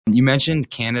You mentioned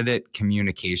candidate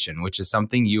communication, which is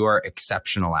something you are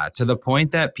exceptional at, to the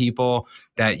point that people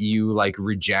that you like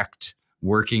reject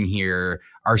working here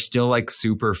are still like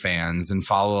super fans and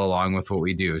follow along with what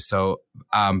we do. So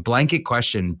blanket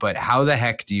question, but how the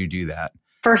heck do you do that?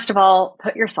 First of all,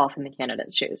 put yourself in the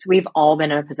candidate's shoes. We've all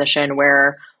been in a position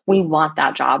where we want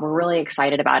that job. We're really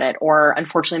excited about it. Or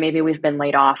unfortunately, maybe we've been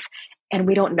laid off and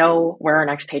we don't know where our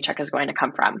next paycheck is going to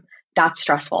come from. That's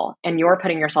stressful. And you're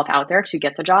putting yourself out there to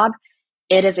get the job.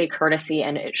 It is a courtesy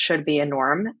and it should be a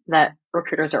norm that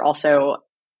recruiters are also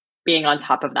being on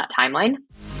top of that timeline.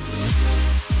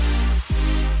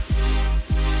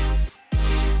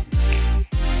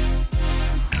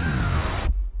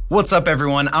 What's up,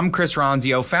 everyone? I'm Chris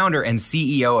Ronzio, founder and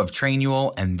CEO of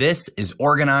Trainual, and this is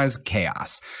Organized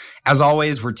Chaos. As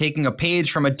always, we're taking a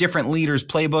page from a different leader's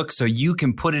playbook so you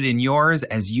can put it in yours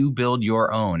as you build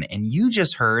your own. And you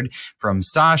just heard from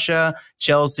Sasha,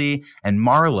 Chelsea, and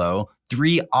Marlo,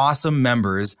 3 awesome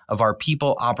members of our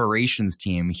people operations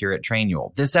team here at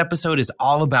Trainual. This episode is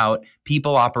all about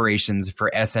people operations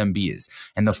for SMBs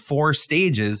and the 4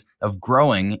 stages of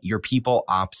growing your people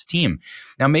ops team.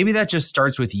 Now, maybe that just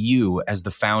starts with you as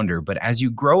the founder, but as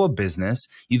you grow a business,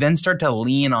 you then start to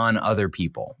lean on other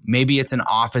people. Maybe it's an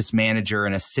office manager,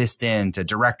 an assistant, a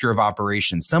director of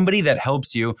operations, somebody that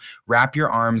helps you wrap your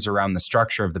arms around the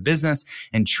structure of the business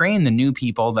and train the new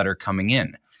people that are coming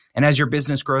in. And as your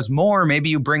business grows more, maybe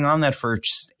you bring on that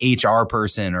first HR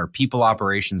person or people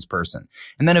operations person.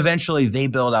 And then eventually they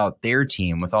build out their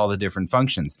team with all the different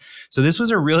functions. So this was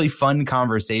a really fun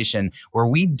conversation where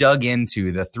we dug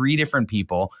into the 3 different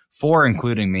people, 4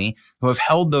 including me, who have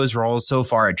held those roles so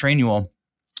far at Trainual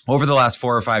over the last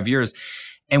 4 or 5 years.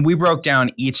 And we broke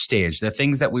down each stage, the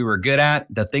things that we were good at,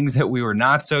 the things that we were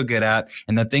not so good at,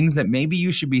 and the things that maybe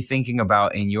you should be thinking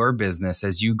about in your business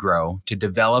as you grow to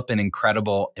develop an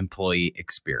incredible employee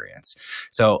experience.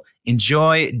 So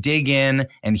enjoy, dig in,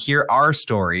 and hear our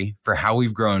story for how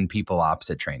we've grown people ops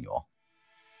at Trainual.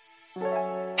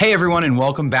 Hey everyone, and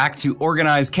welcome back to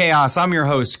Organized Chaos. I'm your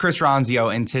host, Chris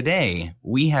Ronzio, and today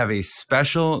we have a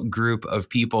special group of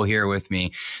people here with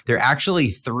me. They're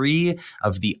actually 3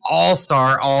 of the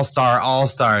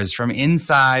all-stars from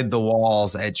inside the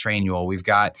walls at Trainual. We've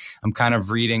got, I'm kind of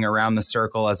reading around the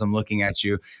circle as I'm looking at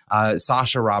you,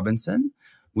 Sasha Robinson.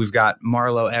 We've got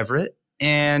Marlo Everett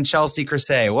and Chelsea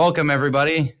Crusay. Welcome,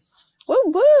 everybody. Woo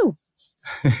woo.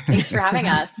 Thanks for having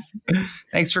us.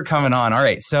 Thanks for coming on. All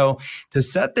right. So to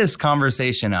set this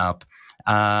conversation up,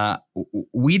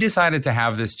 we decided to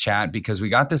have this chat because we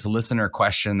got this listener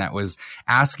question that was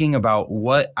asking about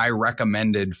what I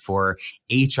recommended for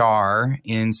HR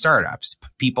in startups,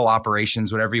 people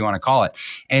operations, whatever you want to call it.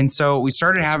 And so we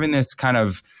started having this kind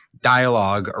of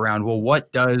dialogue around, well,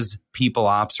 what does people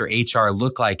ops or HR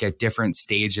look like at different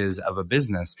stages of a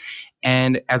business?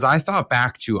 And as I thought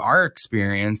back to our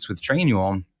experience with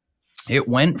Trainual, it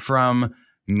went from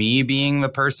me being the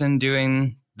person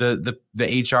doing the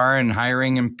HR and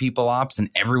hiring and people ops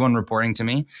and everyone reporting to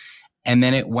me. And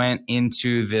then it went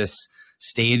into this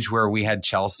stage where we had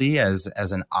Chelsea as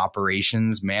an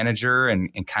operations manager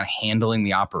and kind of handling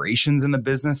the operations in the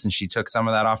business. And she took some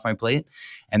of that off my plate.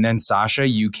 And then Sasha,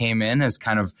 you came in as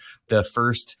kind of the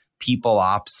first people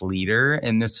ops leader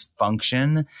in this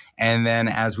function. And then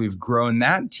as we've grown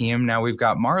that team, now we've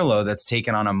got Marlo that's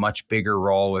taken on a much bigger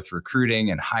role with recruiting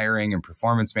and hiring and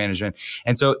performance management.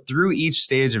 And so through each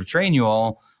stage of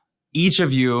Trainual, each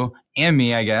of you and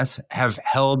me, I guess, have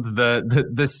held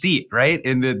the seat, right?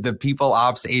 In the people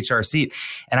ops HR seat.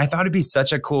 And I thought it'd be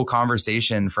such a cool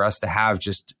conversation for us to have,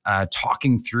 just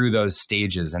talking through those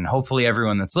stages. And hopefully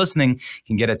everyone that's listening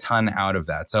can get a ton out of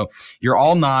that. So you're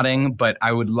all nodding, but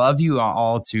I would love you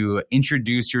all to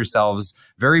introduce yourselves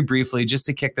very briefly just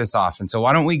to kick this off. And so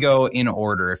why don't we go in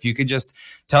order? If you could just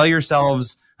tell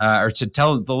yourselves or to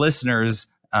tell the listeners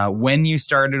when you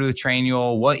started with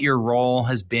Trainual, what your role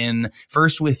has been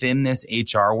first within this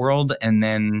HR world and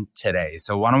then today.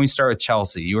 So why don't we start with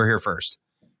Chelsea? You were here first.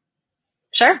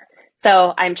 Sure.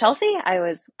 So I'm Chelsea. I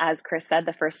was, as Chris said,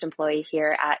 the first employee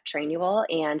here at Trainual,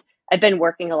 and I've been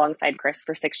working alongside Chris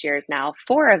for 6 years now,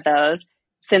 4 of those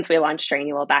since we launched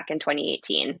Trainual back in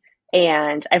 2018.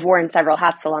 And I've worn several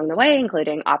hats along the way,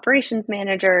 including operations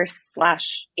manager /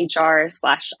 HR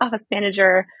 / office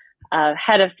manager,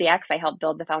 head of CX. I helped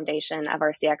build the foundation of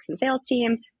our CX and sales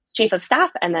team, chief of staff,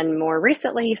 and then more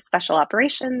recently, special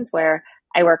operations, where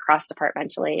I work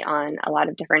cross-departmentally on a lot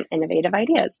of different innovative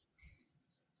ideas.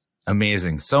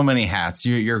 Amazing. So many hats.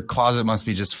 Your closet must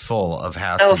be just full of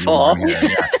hats. So full.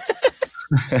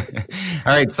 All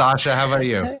right, Sasha, how about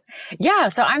you? Yeah,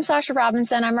 so I'm Sasha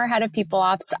Robinson. I'm our head of people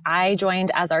ops. I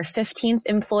joined as our 15th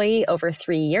employee over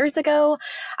 3 years ago.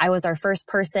 I was our first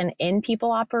person in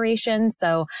people operations.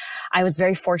 So I was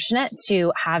very fortunate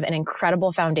to have an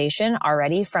incredible foundation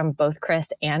already from both Chris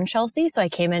and Chelsea. So I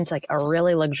came into like a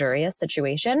really luxurious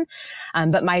situation.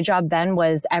 But my job then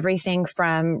was everything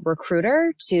from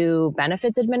recruiter to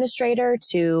benefits administrator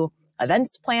to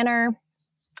events planner,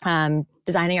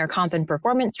 designing our comp and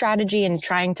performance strategy and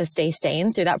trying to stay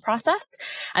sane through that process.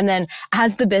 And then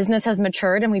as the business has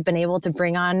matured and we've been able to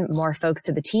bring on more folks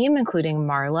to the team, including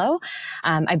Marlo,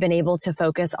 I've been able to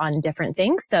focus on different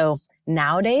things. So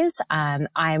nowadays,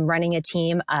 I'm running a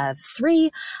team of 3.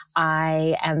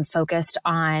 I am focused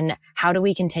on how do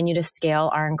we continue to scale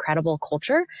our incredible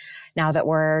culture now that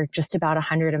we're just about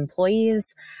 100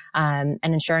 employees, and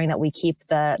ensuring that we keep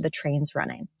the trains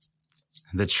running.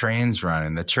 The train's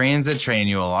running. The train's at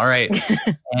Trainual. All right.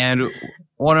 And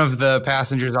one of the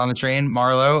passengers on the train,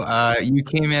 Marlo, you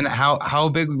came in. How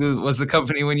big was the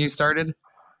company when you started?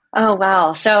 Oh,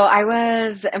 wow. So I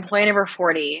was employee number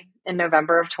 40 in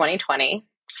November of 2020.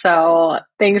 So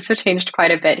things have changed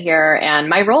quite a bit here. And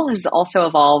my role has also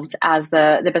evolved as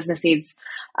the business needs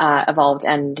evolved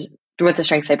and with the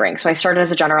strengths they bring. So I started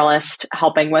as a generalist,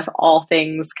 helping with all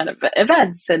things kind of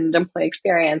events and employee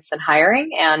experience and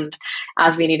hiring. And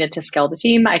as we needed to scale the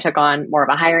team, I took on more of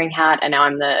a hiring hat. And now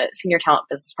I'm the senior talent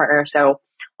business partner. So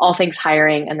all things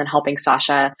hiring and then helping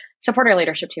Sasha support our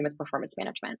leadership team with performance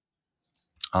management.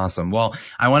 Awesome. Well,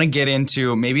 I want to get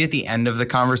into maybe at the end of the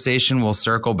conversation, we'll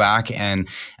circle back and,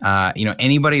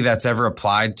 anybody that's ever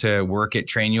applied to work at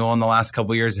Trainual in the last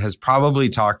couple of years has probably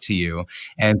talked to you.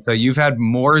 And so you've had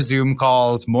more Zoom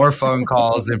calls, more phone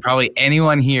calls than probably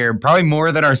anyone here, probably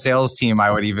more than our sales team,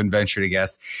 I would even venture to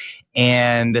guess.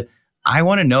 And I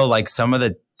want to know like some of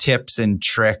the tips and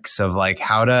tricks of like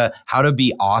how to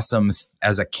be awesome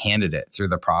as a candidate through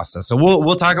the process. So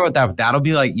we'll talk about that. That'll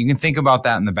be like, you can think about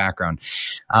that in the background.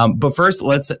 But first,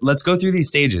 let's go through these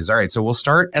stages. All right. So we'll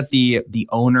start at the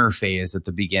owner phase at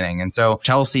the beginning. And so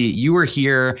Chelsea, you were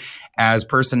here as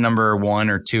person number 1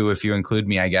 or 2, if you include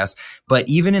me, I guess. But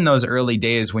even in those early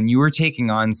days when you were taking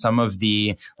on some of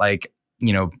the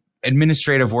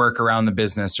administrative work around the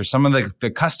business or some of the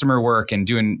customer work and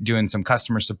doing some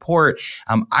customer support,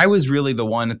 I was really the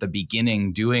one at the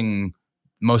beginning doing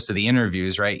most of the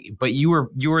interviews, right? But you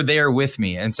were there with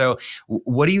me. And so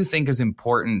what do you think is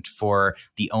important for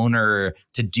the owner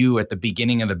to do at the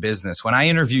beginning of the business? When I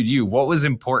interviewed you, what was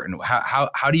important?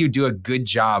 How do you do a good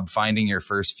job finding your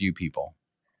first few people?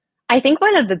 I think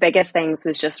one of the biggest things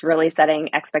was just really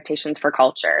setting expectations for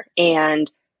culture.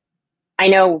 And I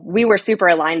know we were super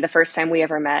aligned the first time we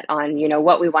ever met on,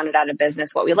 what we wanted out of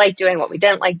business, what we liked doing, what we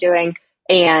didn't like doing.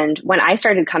 And when I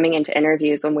started coming into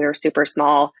interviews when we were super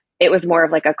small, it was more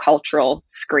of like a cultural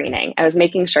screening. I was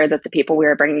making sure that the people we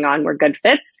were bringing on were good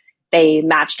fits. They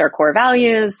matched our core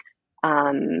values,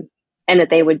 and that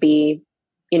they would be,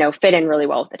 fit in really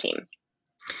well with the team.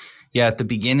 Yeah, at the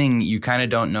beginning, you kind of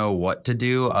don't know what to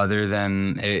do other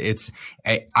than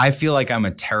I feel like I'm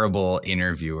a terrible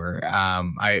interviewer.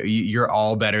 You're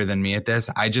all better than me at this.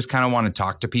 I just kind of want to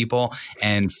talk to people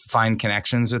and find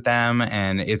connections with them.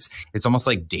 And it's almost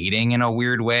like dating in a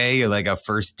weird way. You're like a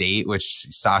first date, which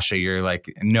Sasha, you're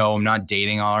like, no, I'm not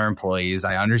dating all our employees.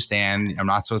 I understand. I'm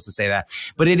not supposed to say that.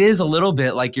 But it is a little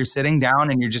bit like you're sitting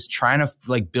down and you're just trying to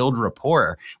like build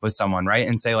rapport with someone, right?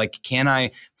 And say like, can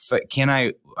I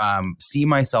see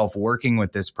myself working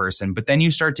with this person? But then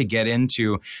you start to get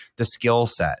into the skill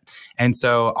set. And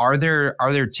so are there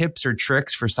tips or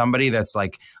tricks for somebody that's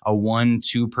like a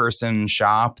 1-2 person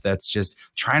shop that's just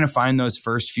trying to find those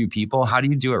first few people? How do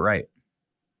you do it right?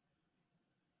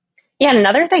 Yeah, and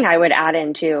another thing I would add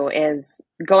into is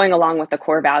going along with the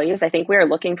core values. I think we are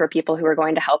looking for people who are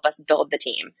going to help us build the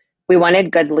team. We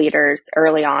wanted good leaders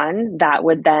early on that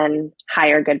would then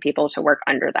hire good people to work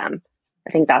under them.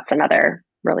 I think that's another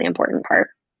really important part.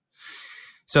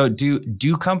 So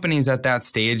do companies at that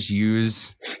stage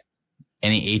use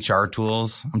any HR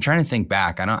tools? I'm trying to think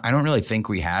back. I don't really think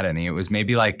we had any. It was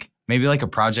maybe like a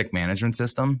project management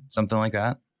system, something like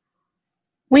that.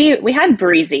 We had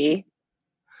Breezy.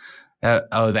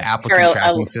 The applicant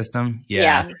tracking system.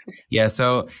 Yeah.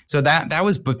 So that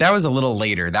was a little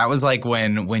later. That was like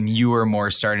when you were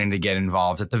more starting to get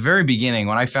involved. At the very beginning,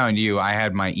 when I found you, I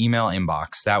had my email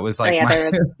inbox. That was like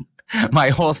my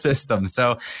whole system.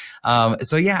 So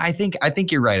yeah, I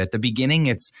think you're right. At the beginning,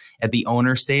 it's at the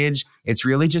owner stage. It's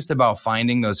really just about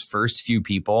finding those first few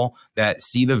people that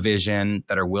see the vision,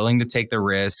 that are willing to take the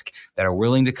risk, that are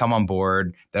willing to come on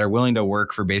board, that are willing to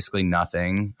work for basically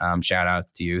nothing. Shout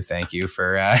out to you. Thank you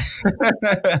for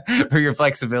for your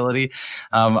flexibility.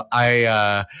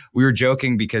 We were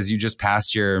joking because you just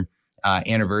passed your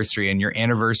anniversary, and your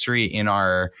anniversary in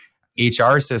our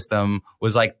HR system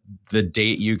was like the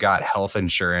date you got health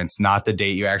insurance, not the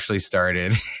date you actually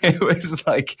started. It was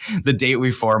like the date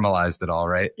we formalized it all,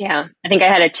 right? Yeah. I think I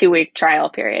had a 2-week trial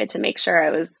period to make sure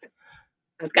I was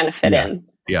going to fit in.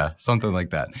 Yeah, something like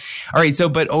that. All right. So,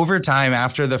 but over time,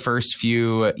 after the first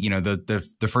few,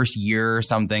 the first year or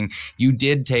something, you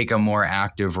did take a more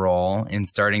active role in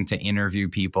starting to interview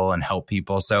people and help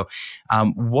people. So,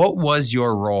 what was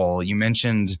your role? You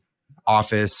mentioned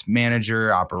office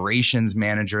manager, operations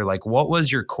manager. Like, what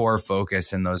was your core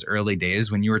focus in those early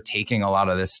days when you were taking a lot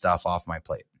of this stuff off my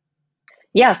plate?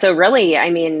 Yeah. So really, I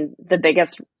mean, the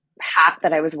biggest hat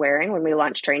that I was wearing when we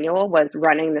launched Trainual was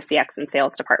running the CX and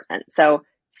sales department. So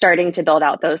starting to build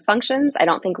out those functions. I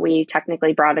don't think we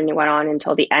technically brought anyone on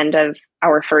until the end of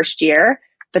our first year,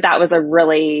 but that was a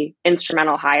really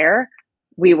instrumental hire.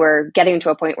 We were getting to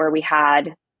a point where we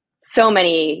had so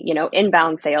many,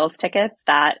 inbound sales tickets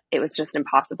that it was just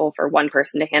impossible for one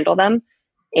person to handle them.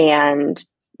 And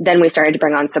then we started to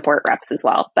bring on support reps as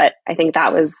well. But I think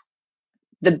that was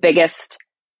the biggest,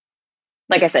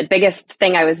 like I said, biggest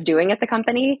thing I was doing at the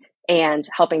company and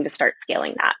helping to start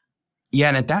scaling that. Yeah.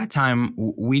 And at that time,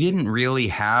 we didn't really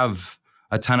have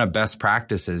a ton of best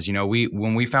practices.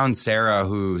 When we found Sarah,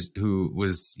 who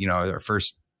was, our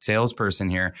first salesperson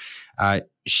here,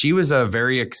 she was a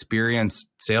very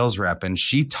experienced sales rep, and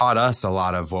she taught us a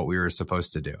lot of what we were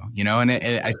supposed to do, and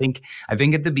I think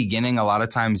at the beginning, a lot of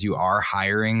times you are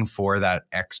hiring for that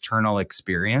external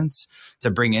experience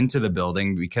to bring into the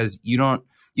building because you don't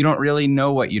really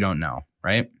know what you don't know.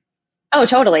 Right. Oh,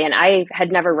 totally. And I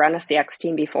had never run a CX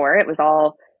team before. It was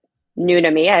all new to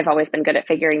me. I've always been good at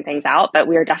figuring things out, but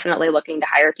we were definitely looking to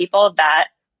hire people that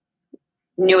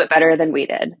knew it better than we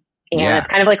did. And It's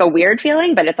kind of like a weird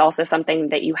feeling, but it's also something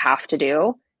that you have to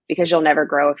do because you'll never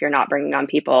grow if you're not bringing on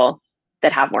people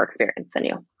that have more experience than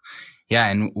you. Yeah.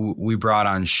 And we brought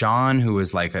on Sean, who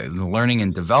was like a learning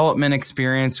and development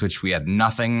experience, which we had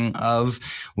nothing of.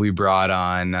 We brought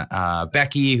on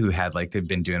Becky, who had they'd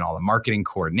been doing all the marketing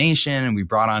coordination. And we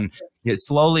brought on,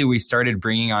 slowly we started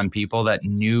bringing on people that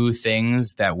knew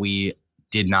things that we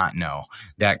did not know,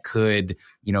 that could,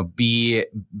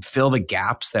 fill the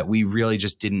gaps that we really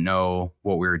just didn't know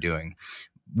what we were doing.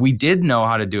 We did know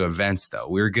how to do events, though.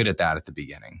 We were good at that at the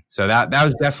beginning. So that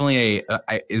was definitely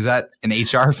is that an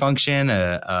HR function?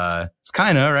 It's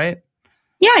kind of, right?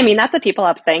 Yeah, I mean, that's a people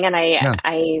ops thing. And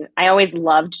I always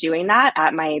loved doing that.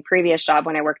 At my previous job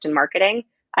when I worked in marketing,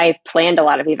 I planned a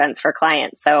lot of events for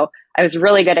clients. So I was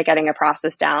really good at getting a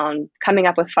process down, coming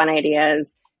up with fun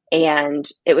ideas. And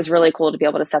it was really cool to be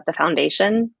able to set the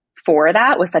foundation for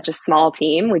that with such a small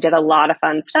team. We did a lot of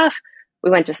fun stuff. We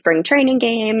went to spring training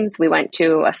games. We went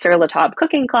to a Sur La Table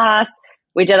cooking class.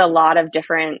 We did a lot of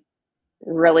different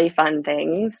really fun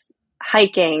things,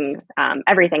 hiking,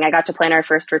 everything. I got to plan our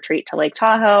first retreat to Lake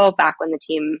Tahoe back when the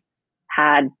team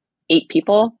had 8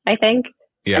 people, I think.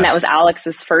 Yeah. And that was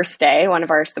Alex's first day, one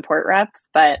of our support reps,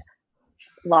 but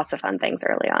lots of fun things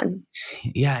early on.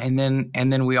 Yeah. And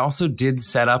then we also did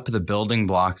set up the building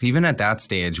blocks. Even at that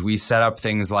stage, we set up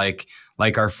things like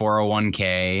our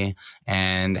 401k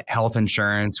and health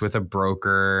insurance with a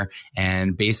broker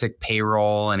and basic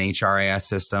payroll and HRIS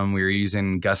system. We were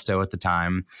using Gusto at the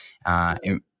time.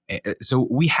 So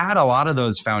we had a lot of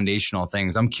those foundational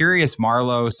things. I'm curious,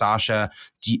 Marlo, Sasha,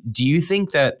 do you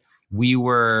think that we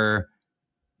were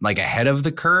ahead of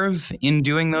the curve in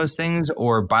doing those things?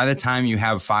 Or by the time you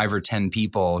have 5 or 10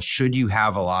 people, should you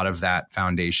have a lot of that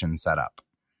foundation set up?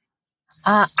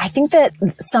 I think that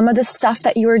some of the stuff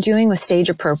that you were doing was stage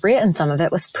appropriate and some of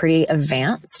it was pretty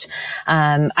advanced.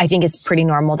 I think it's pretty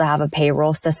normal to have a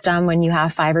payroll system when you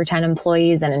have 5 or 10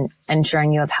 employees and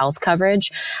ensuring you have health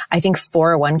coverage. I think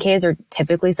 401ks are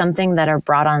typically something that are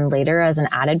brought on later as an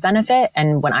added benefit.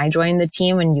 And when I joined the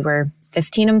team, when you were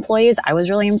 15 employees, I was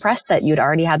really impressed that you'd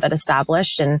already had that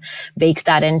established and baked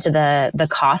that into the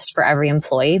cost for every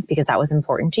employee because that was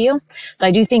important to you. So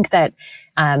I do think that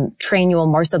Trainual,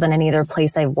 more so than any other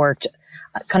place I've worked,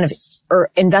 kind of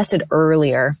invested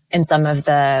earlier in some of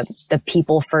the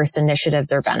people first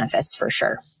initiatives or benefits for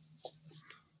sure.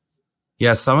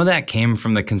 Yeah, some of that came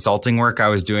from the consulting work I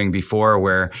was doing before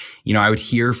where, I would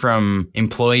hear from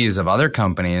employees of other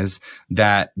companies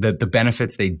that the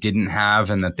benefits they didn't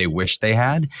have and that they wish they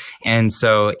had. And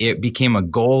so it became a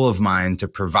goal of mine to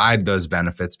provide those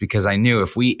benefits because I knew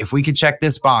if we could check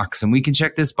this box and we can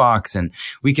check this box and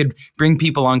we could bring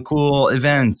people on cool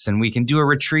events and we can do a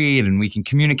retreat and we can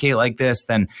communicate like this,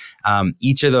 then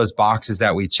each of those boxes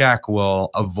that we check will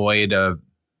avoid a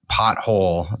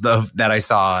pothole that I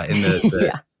saw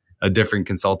in a different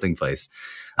consulting place.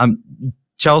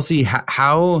 Chelsea,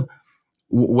 how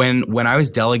when I was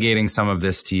delegating some of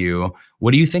this to you,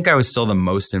 what do you think I was still the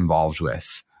most involved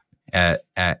with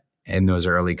in those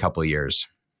early couple of years?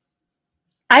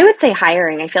 I would say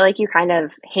hiring. I feel like you kind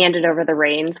of handed over the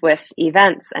reins with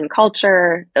events and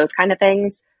culture, those kind of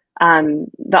things. The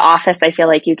office, I feel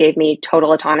like you gave me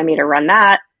total autonomy to run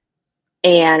that.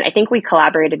 And I think we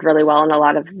collaborated really well in a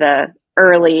lot of the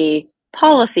early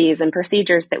policies and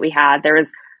procedures that we had. There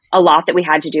was a lot that we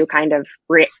had to do kind of,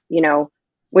 we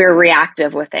were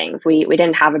reactive with things. We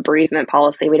didn't have a bereavement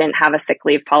policy. We didn't have a sick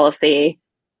leave policy.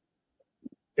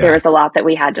 Yeah. There was a lot that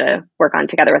we had to work on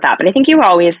together with that. But I think you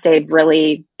always stayed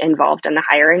really involved in the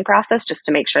hiring process just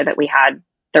to make sure that we had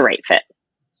the right fit.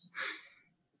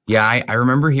 Yeah, I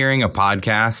remember hearing a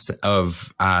podcast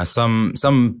of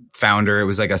some founder. It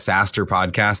was like a SaaStr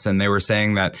podcast, and they were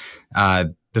saying that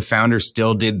the founder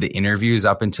still did the interviews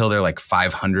up until their like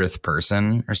 500th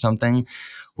person or something,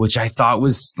 which I thought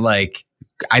was like,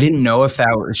 I didn't know if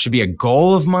that should be a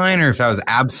goal of mine or if that was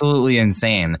absolutely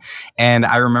insane. And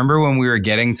I remember when we were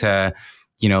getting to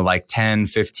like 10,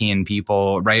 15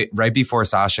 people right before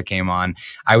Sasha came on,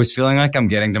 I was feeling like I'm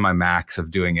getting to my max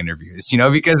of doing interviews,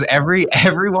 because every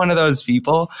one of those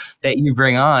people that you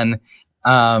bring on,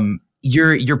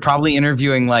 you're probably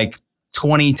interviewing like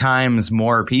 20 times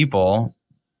more people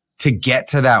to get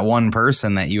to that one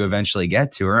person that you eventually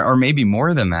get to, or maybe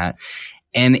more than that.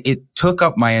 And it took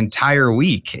up my entire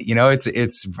week.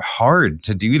 It's hard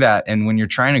to do that. And when you're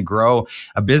trying to grow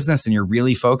a business and you're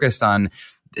really focused on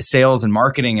sales and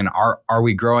marketing and are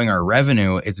we growing our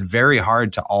revenue, it's very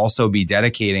hard to also be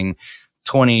dedicating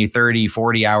 20, 30,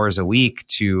 40 hours a week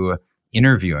to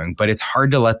interviewing, but it's hard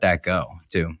to let that go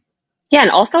too. Yeah.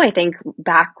 And also I think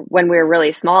back when we were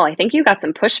really small, I think you got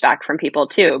some pushback from people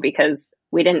too, because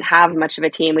we didn't have much of a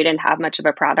team. We didn't have much of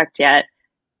a product yet.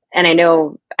 And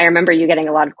I remember you getting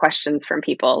a lot of questions from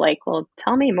people like, well,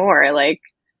 tell me more. Like,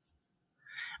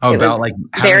 about like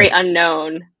very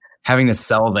unknown. Having to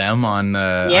sell them on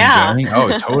joining.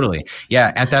 Oh, totally.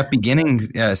 Yeah. At that beginning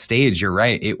stage, you're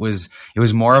right. It was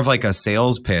more of like a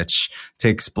sales pitch to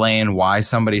explain why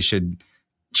somebody should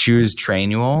choose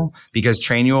Trainual, because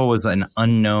Trainual was an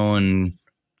unknown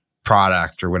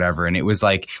product or whatever. And it was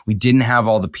like, we didn't have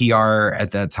all the PR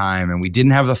at that time and we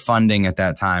didn't have the funding at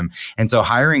that time. And so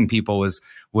hiring people was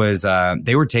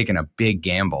they were taking a big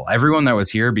gamble. Everyone that was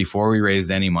here before we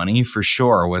raised any money for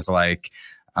sure was like,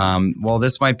 well,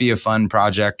 this might be a fun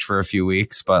project for a few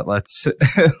weeks, but let's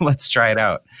try it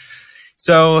out.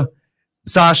 So,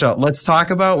 Sasha, let's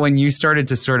talk about when you started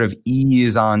to sort of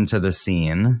ease onto the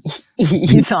scene.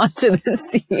 Ease onto the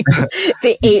scene.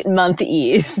 The 8-month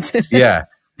ease. Yeah.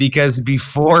 Because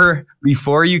before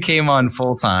you came on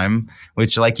full time,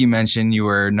 which like you mentioned, you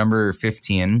were number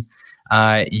 15,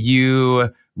 you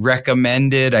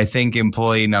recommended, I think,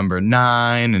 employee number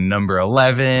 9 and number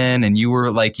 11. And you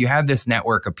were like, you had this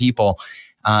network of people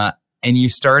and you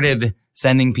started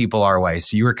sending people our way.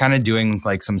 So you were kind of doing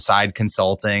like some side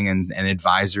consulting and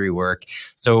advisory work.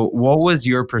 So what was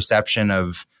your perception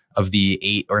of the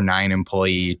 8 or 9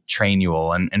 employee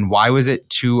Trainual and why was it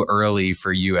too early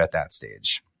for you at that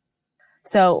stage?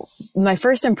 So my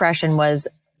first impression was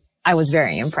I was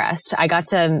very impressed. I got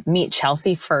to meet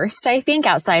Chelsea first, I think,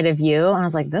 outside of you. And I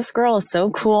was like, this girl is so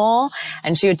cool.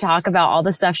 And she would talk about all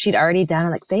the stuff she'd already done.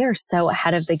 I'm like, they are so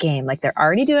ahead of the game. Like, they're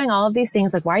already doing all of these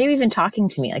things. Like, why are you even talking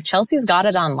to me? Like, Chelsea's got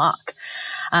it on lock.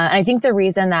 And I think the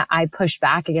reason that I pushed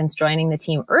back against joining the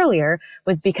team earlier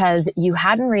was because you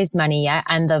hadn't raised money yet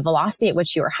and the velocity at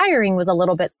which you were hiring was a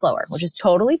little bit slower, which is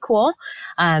totally cool.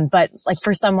 But like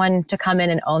for someone to come in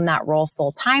and own that role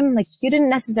full time, like you didn't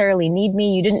necessarily need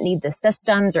me. You didn't need the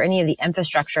systems or any of the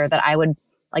infrastructure that I would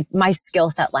like my skill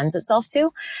set lends itself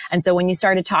to. And so when you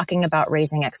started talking about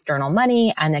raising external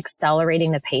money and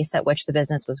accelerating the pace at which the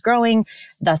business was growing,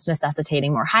 thus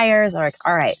necessitating more hires, or like,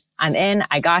 all right, I'm in,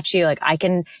 I got you. Like I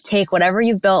can take whatever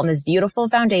you've built on this beautiful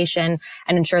foundation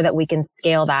and ensure that we can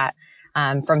scale that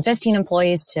from 15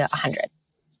 employees to 100.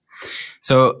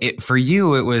 So for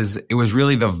you, it was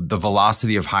really the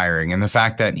velocity of hiring and the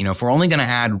fact that, if we're only going to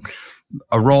add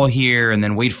a role here and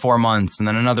then wait 4 months and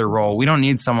then another role, we don't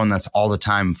need someone that's all the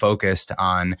time focused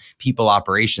on people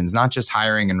operations, not just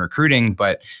hiring and recruiting,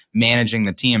 but managing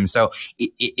the team. So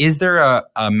is there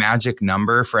a magic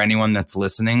number for anyone that's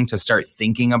listening to start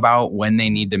thinking about when they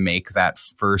need to make that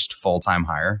first full-time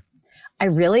hire? I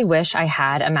really wish I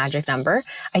had a magic number.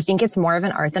 I think it's more of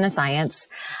an art than a science.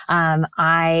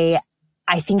 I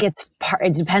think it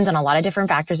depends on a lot of different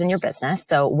factors in your business.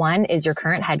 So one is your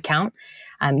current headcount.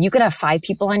 You could have 5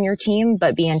 people on your team,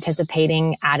 but be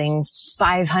anticipating adding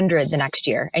 500 the next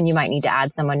year, and you might need to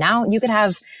add someone now. You could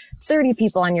have 30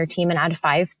 people on your team and add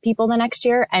 5 people the next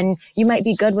year, and you might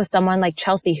be good with someone like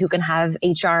Chelsea who can have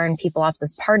HR and people ops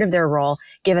as part of their role,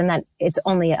 given that it's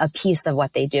only a piece of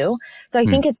what they do. So I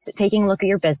think it's taking a look at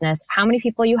your business, how many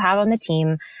people you have on the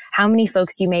team, how many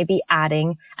folks you may be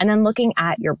adding, and then looking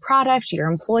at your product, your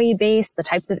employee base, the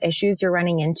types of issues you're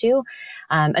running into.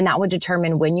 And that would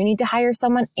determine when you need to hire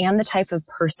someone and the type of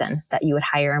person that you would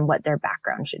hire and what their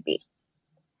background should be.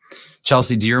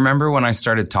 Chelsea, do you remember when I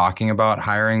started talking about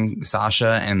hiring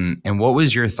Sasha, and what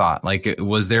was your thought? Like,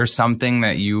 was there something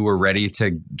that you were ready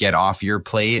to get off your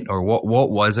plate, or what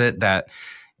was it that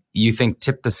you think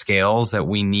tipped the scales that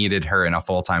we needed her in a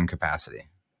full-time capacity?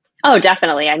 Oh,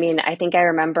 definitely. I mean, I think I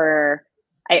remember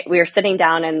we were sitting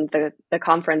down in the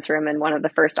conference room in one of the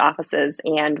first offices,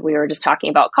 and we were just talking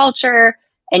about culture,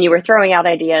 and you were throwing out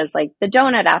ideas like the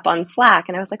donut app on Slack.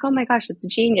 And I was like, oh my gosh, it's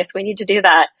genius. We need to do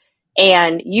that.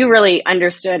 And you really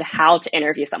understood how to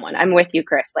interview someone. I'm with you,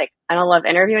 Chris. Like, I don't love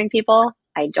interviewing people.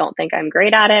 I don't think I'm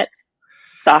great at it.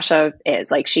 Sasha is.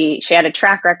 Like, she had a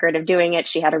track record of doing it.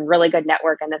 She had a really good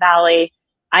network in the Valley.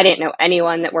 I didn't know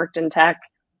anyone that worked in tech.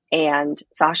 And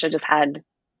Sasha just had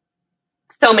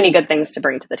so many good things to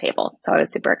bring to the table. So I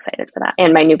was super excited for that.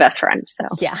 And my new best friend. So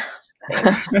yeah.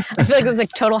 I feel like it was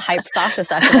like total hype Sasha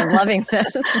session. I'm loving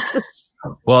this.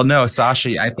 Well, no,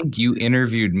 Sasha, I think you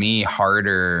interviewed me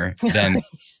harder than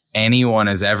anyone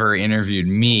has ever interviewed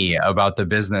me about the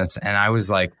business. And I was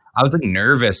like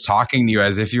nervous talking to you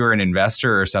as if you were an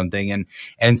investor or something.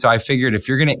 And so I figured if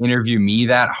you're going to interview me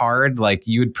that hard, like,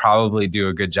 you would probably do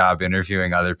a good job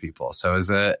interviewing other people. So it was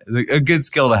a good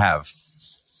skill to have.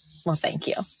 Well, thank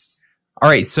you. All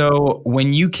right. So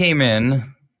when you came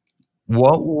in,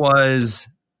 what was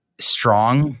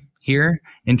strong here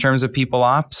in terms of people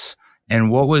ops? And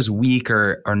what was weak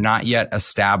or not yet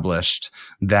established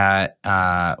that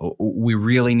we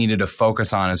really needed to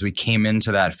focus on as we came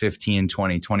into that 15,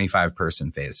 20, 25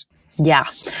 person phase? Yeah.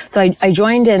 So I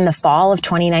joined in the fall of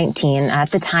 2019.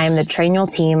 At the time, the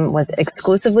Trainual team was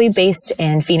exclusively based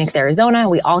in Phoenix, Arizona.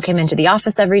 We all came into the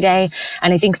office every day.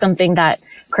 And I think something that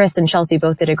Chris and Chelsea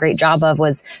both did a great job of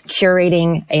was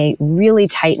curating a really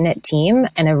tight-knit team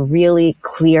and a really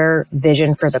clear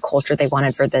vision for the culture they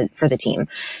wanted for the team.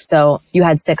 So you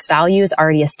had 6 values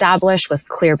already established with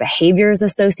clear behaviors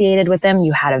associated with them.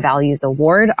 You had a values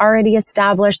award already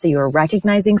established. So you were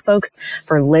recognizing folks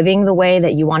for living the way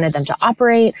that you wanted them to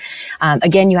operate.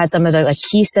 Again, you had some of the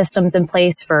key systems in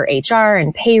place for HR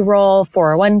and payroll,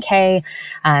 401k.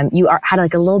 You had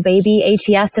like a little baby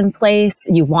ATS in place.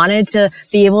 You wanted to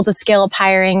be able to scale up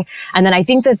hiring. And then I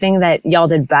think the thing that y'all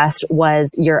did best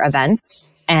was your events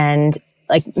and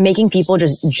like making people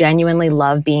just genuinely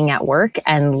love being at work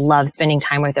and love spending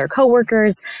time with their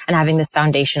coworkers and having this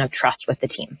foundation of trust with the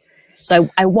team. So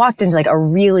I walked into like a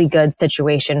really good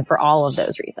situation for all of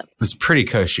those reasons. It was pretty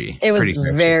cushy. It was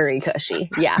very cushy.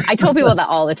 Yeah. I told people that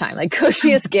all the time, like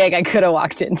cushiest gig I could have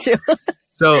walked into.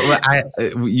 So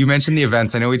you mentioned the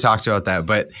events. I know we talked about that,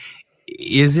 but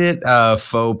is it a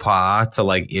faux pas to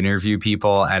like interview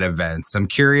people at events? I'm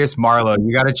curious, Marlo,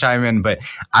 you got to chime in, but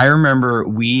I remember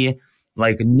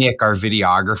like Nick, our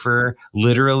videographer,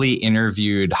 literally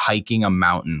interviewed hiking a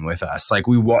mountain with us. Like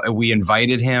we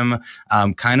invited him,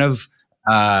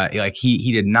 like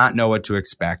he did not know what to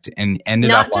expect and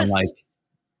ended up on like,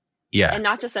 yeah. And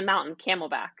not just a mountain,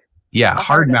 Camelback. Yeah,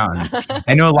 hard mountain.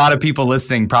 I know a lot of people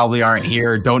listening probably aren't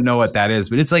here, don't know what that is,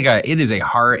 but it's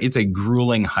a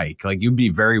grueling hike. Like you'd be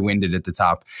very winded at the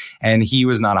top, and he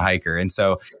was not a hiker. And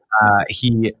so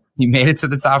he made it to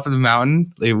the top of the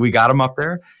mountain. We got him up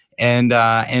there, and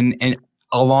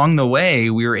along the way,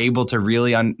 we were able to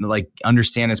really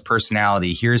understand his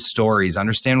personality, hear his stories,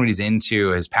 understand what he's into,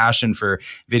 his passion for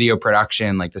video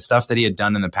production, like the stuff that he had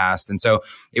done in the past. And so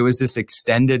it was this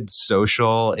extended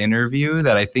social interview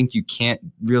that I think you can't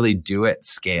really do at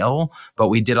scale, but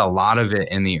we did a lot of it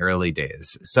in the early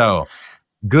days. So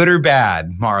good or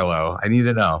bad, Marlo? I need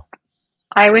to know.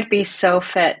 I would be so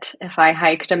fit if I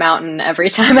hiked a mountain every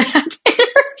time I had to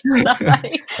interview. so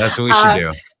funny. That's what we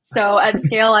should do. So at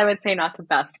scale, I would say not the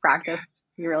best practice.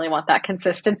 You really want that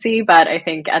consistency, but I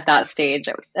think at that stage,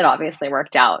 it obviously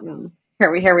worked out, and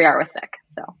here we are with Nick.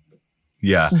 So.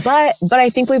 Yeah. But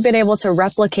I think we've been able to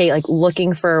replicate, like,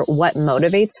 looking for what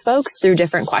motivates folks through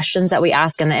different questions that we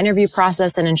ask in the interview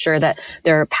process, and ensure that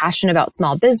they're passionate about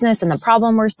small business and the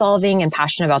problem we're solving, and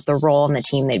passionate about the role and the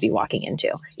team they'd be walking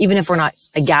into, even if we're not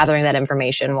gathering that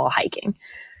information while hiking.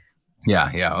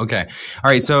 Yeah. Yeah. Okay. All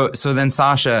right. So then,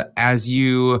 Sasha, as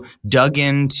you dug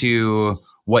into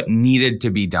what needed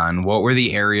to be done, what were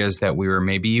the areas that we were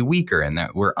maybe weaker in,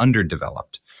 that were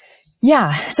underdeveloped?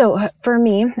 Yeah. So for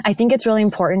me, I think it's really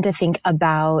important to think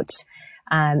about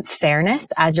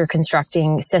fairness as you're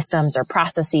constructing systems or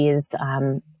processes,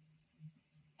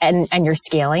 and you're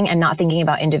scaling, and not thinking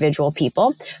about individual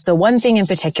people. So one thing in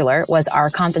particular was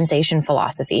our compensation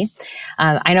philosophy.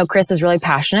 I know Chris is really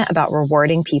passionate about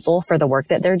rewarding people for the work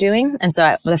that they're doing. And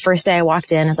so the first day I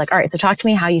walked in, I was like, all right, so talk to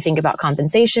me how you think about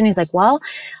compensation. He's like, well,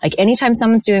 like, anytime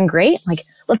someone's doing great, like,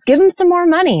 let's give them some more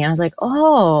money. And I was like,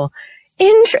 oh,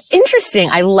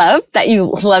 interesting. I love that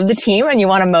you love the team and you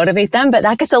want to motivate them, but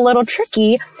that gets a little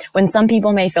tricky when some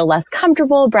people may feel less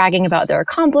comfortable bragging about their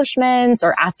accomplishments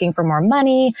or asking for more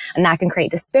money, and that can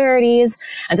create disparities.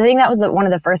 And so I think that was one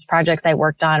of the first projects I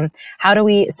worked on. How do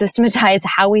we systematize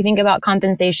how we think about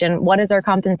compensation? What is our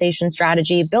compensation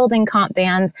strategy? Building comp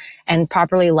bands and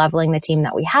properly leveling the team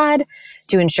that we had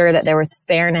to ensure that there was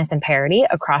fairness and parity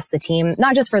across the team,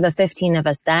 not just for the 15 of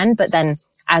us then, but then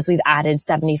as we've added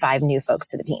 75 new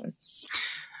folks to the team.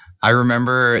 I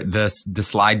remember the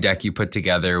slide deck you put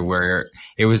together where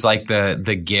it was like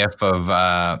the gif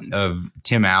of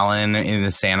Tim Allen in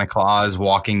the Santa Claus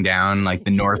walking down like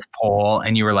the North Pole,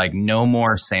 and you were like, no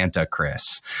more Santa,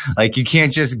 Chris. Like, you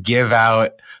can't just give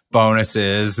out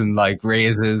bonuses and like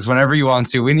raises whenever you want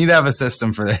to. We need to have a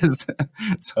system for this.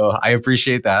 So I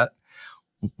appreciate that.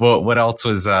 What else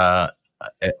was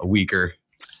weaker?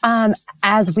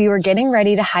 As we were getting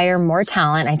ready to hire more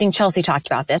talent, I think Chelsea talked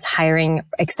about this, hiring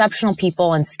exceptional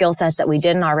people and skill sets that we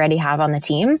didn't already have on the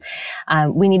team.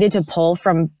 We needed to pull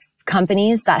from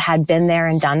companies that had been there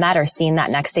and done that, or seen that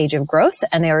next stage of growth.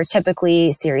 And they were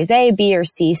typically Series A, B, or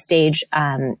C stage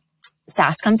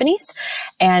SaaS companies.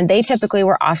 And they typically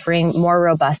were offering more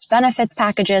robust benefits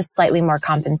packages, slightly more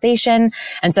compensation.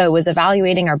 And so it was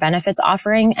evaluating our benefits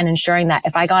offering and ensuring that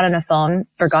if I got on the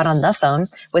phone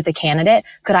with a candidate,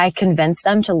 could I convince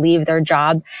them to leave their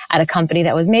job at a company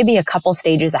that was maybe a couple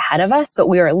stages ahead of us, but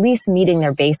we were at least meeting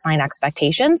their baseline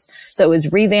expectations. So it was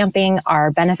revamping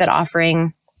our benefit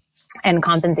offering and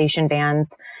compensation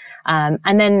bands.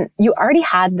 And then you already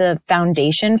had the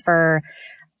foundation for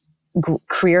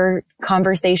career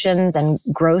conversations and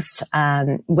growth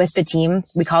with the team.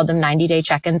 We called them 90-day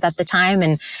check-ins at the time.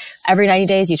 And every 90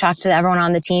 days, you talk to everyone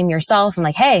on the team, yourself, and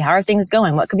like, hey, how are things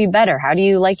going? What could be better? How do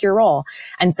you like your role?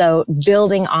 And so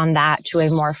building on that to a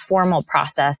more formal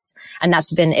process. And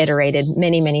that's been iterated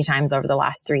many, many times over the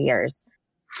last 3 years.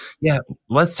 Yeah,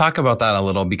 let's talk about that a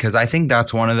little, because I think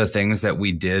that's one of the things that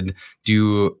we did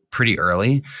do pretty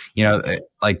early. You know,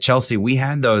 like Chelsea, we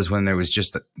had those when there was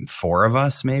just 4 of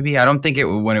us, maybe. I don't think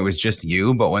when it was just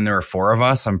you, but when there were 4 of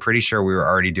us, I'm pretty sure we were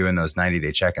already doing those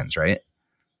 90-day check-ins, right?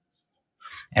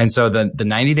 And so the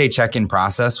 90-day check-in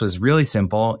process was really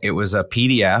simple. It was a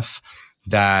PDF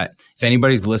that, if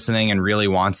anybody's listening and really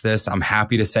wants this, I'm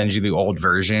happy to send you the old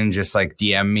version. Just like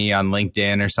DM me on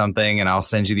LinkedIn or something, and I'll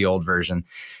send you the old version.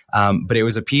 But it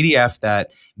was a PDF that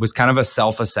was kind of a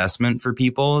self-assessment for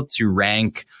people to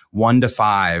rank 1 to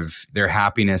 5 their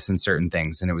happiness in certain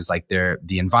things. And it was like the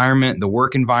environment, the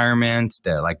work environment,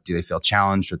 do they feel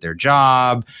challenged with their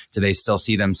job? Do they still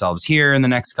see themselves here in the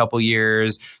next couple of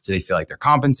years? Do they feel like they're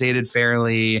compensated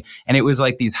fairly? And it was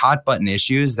like these hot button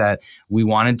issues that we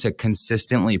wanted to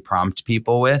consistently prompt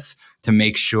people with, to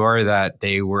make sure that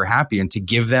they were happy and to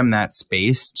give them that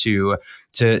space to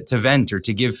vent or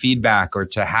to give feedback or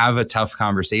to have a tough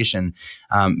conversation.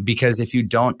 Because if you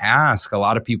don't ask, a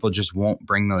lot of people just won't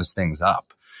bring those things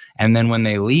up. And then when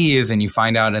they leave and you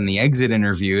find out in the exit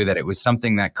interview that it was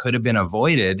something that could have been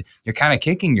avoided, you're kind of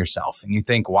kicking yourself and you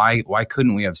think, why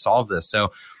couldn't we have solved this?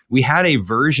 So we had a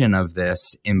version of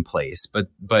this in place,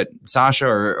 but Sasha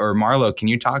or Marlo, can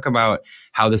you talk about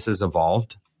how this has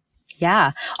evolved?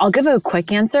 Yeah, I'll give a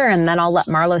quick answer and then I'll let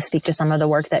Marlo speak to some of the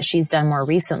work that she's done more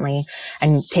recently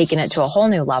and taken it to a whole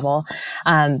new level.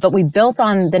 But we built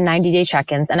on the 90-day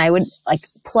check-ins, and I would like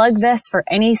plug this for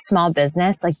any small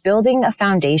business, like building a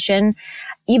foundation,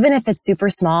 even if it's super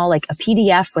small, like a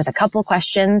PDF with a couple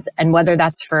questions, and whether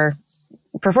that's for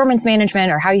performance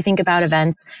management or how you think about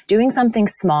events, doing something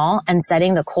small and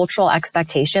setting the cultural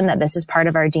expectation that this is part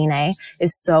of our DNA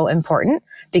is so important,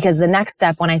 because the next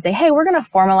step when I say, hey, we're going to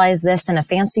formalize this in a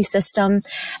fancy system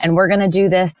and we're going to do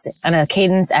this on a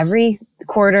cadence every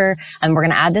quarter and we're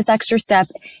going to add this extra step,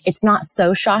 it's not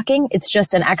so shocking. It's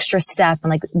just an extra step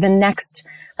and like the next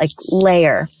like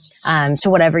layer to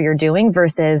whatever you're doing,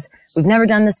 versus we've never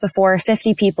done this before.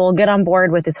 50 people get on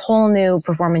board with this whole new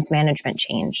performance management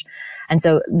change. And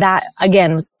so that,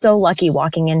 again, was so lucky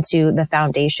walking into the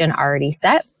foundation already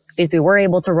set, because we were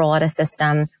able to roll out a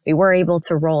system. We were able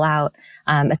to roll out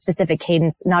a specific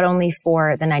cadence, not only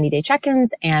for the 90-day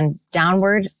check-ins and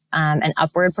downward and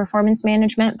upward performance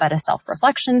management, but a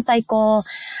self-reflection cycle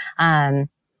and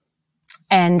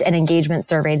an engagement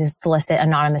survey to solicit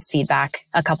anonymous feedback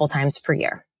a couple times per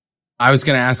year. I was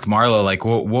going to ask Marlo, like,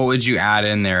 what would you add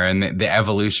in there and the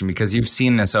evolution, because you've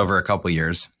seen this over a couple of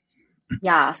years?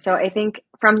 Yeah. So I think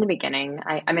from the beginning,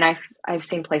 I mean, I've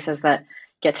seen places that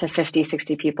get to 50,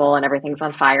 60 people and everything's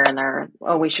on fire and they're,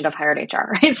 oh, we should have hired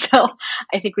HR, right? So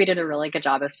I think we did a really good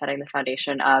job of setting the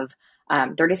foundation of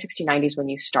 30, 60, 90s when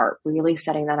you start, really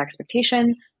setting that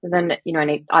expectation. And then, you know,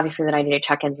 and obviously the 90-day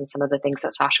check-ins and some of the things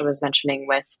that Sasha was mentioning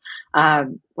with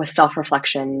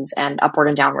self-reflections and upward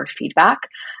and downward feedback,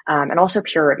 and also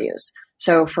peer reviews.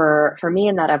 So for me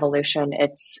in that evolution,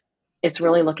 it's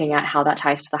really looking at how that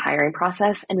ties to the hiring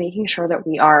process and making sure that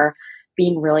we are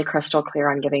being really crystal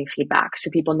clear on giving feedback so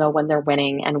people know when they're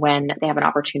winning and when they have an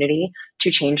opportunity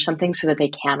to change something so that they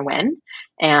can win.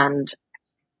 And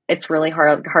it's really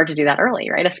hard to do that early,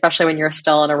 right? Especially when you're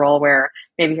still in a role where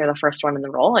maybe you're the first one in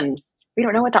the role and we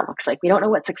don't know what that looks like. We don't know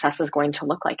what success is going to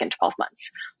look like in 12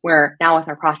 months. Where now with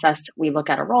our process, we look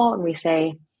at a role and we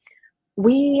say,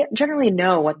 we generally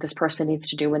know what this person needs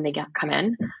to do when they come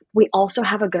in. We also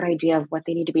have a good idea of what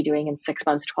they need to be doing in 6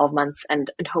 months, 12 months,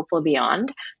 and hopefully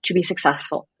beyond to be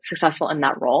successful in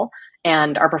that role.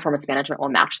 And our performance management will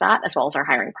match that, as well as our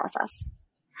hiring process.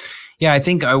 Yeah, I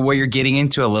think what you're getting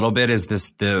into a little bit is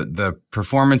the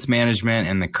performance management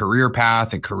and the career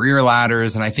path and career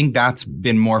ladders. And I think that's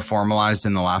been more formalized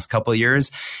in the last couple of years.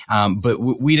 But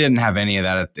we didn't have any of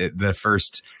that at the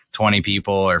first 20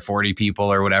 people or 40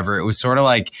 people or whatever. It was sort of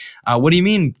like, what do you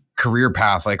mean career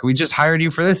path? Like, we just hired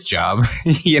you for this job.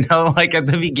 You know, like at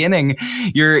the beginning,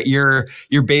 you're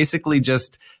basically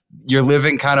just, you're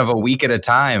living kind of a week at a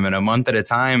time and a month at a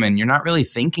time, and you're not really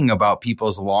thinking about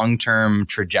people's long-term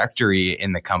trajectory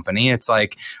in the company. It's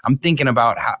like, I'm thinking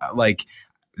about how, like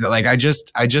I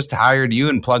just hired you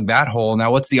and plugged that hole.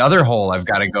 Now what's the other hole I've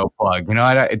got to go plug? You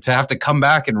know, to have to come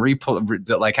back and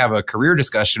like have a career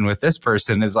discussion with this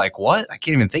person is like, what? I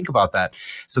can't even think about that.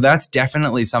 So that's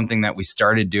definitely something that we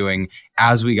started doing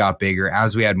as we got bigger,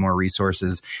 as we had more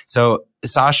resources. So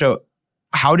Sasha,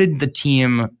 how did the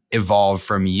team evolve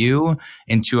from you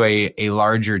into a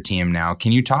larger team now?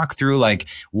 Can you talk through like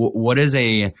what is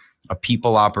a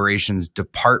people operations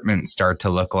department start to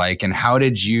look like, and how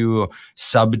did you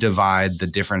subdivide the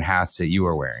different hats that you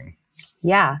were wearing?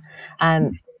 Yeah.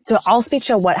 So I'll speak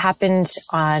to what happened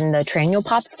on the Trainual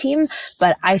Pops team,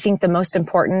 but I think the most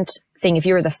important thing, if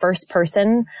you were the first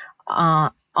person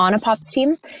on a Pops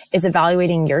team, is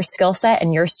evaluating your skill set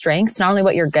and your strengths, not only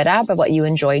what you're good at, but what you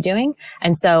enjoy doing.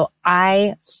 And so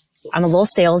I'm a little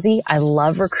salesy. I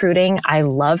love recruiting. I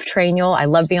love Trainual. I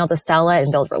love being able to sell it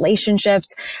and build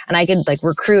relationships. And I could like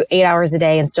recruit 8 hours a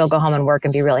day and still go home and work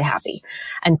and be really happy.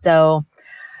 And so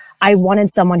I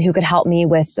wanted someone who could help me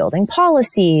with building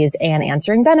policies and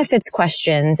answering benefits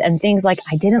questions and things like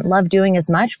I didn't love doing as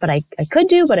much, but I could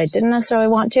do, but I didn't necessarily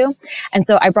want to. And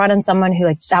so I brought in someone who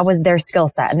like that was their skill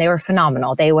set and they were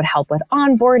phenomenal. They would help with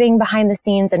onboarding behind the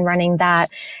scenes and running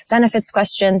that, benefits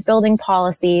questions, building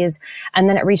policies. And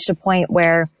then it reached a point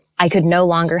where I could no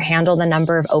longer handle the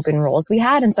number of open roles we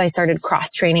had. And so I started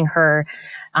cross-training her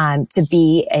to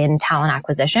be in talent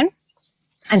acquisition.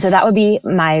 And so that would be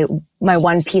my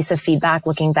one piece of feedback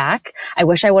looking back. I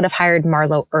wish I would have hired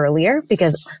Marlo earlier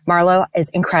because Marlo is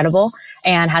incredible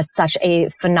and has such a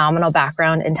phenomenal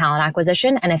background in talent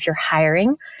acquisition. And if you're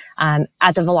hiring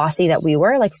at the velocity that we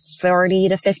were, like 40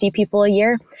 to 50 people a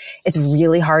year, it's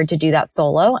really hard to do that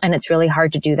solo. And it's really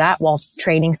hard to do that while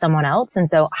training someone else. And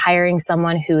so hiring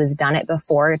someone who has done it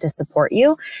before to support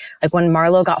you, like when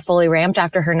Marlo got fully ramped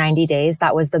after her 90 days,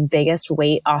 that was the biggest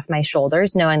weight off my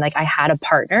shoulders, knowing like I had a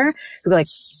partner who could like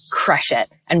crush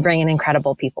it and bring in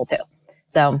incredible people too.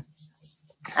 So,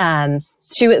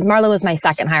 Marlo was my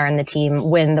second hire on the team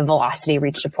when the velocity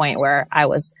reached a point where I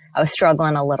was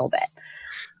struggling a little bit.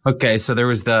 Okay, so there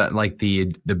was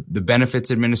the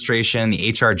benefits administration, the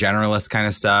HR generalist kind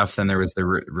of stuff. Then there was the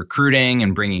recruiting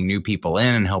and bringing new people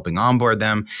in and helping onboard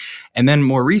them, and then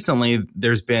more recently,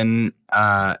 there's been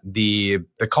the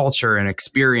culture and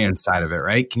experience side of it.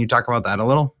 Right? Can you talk about that a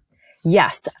little?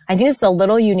 Yes, I think it's a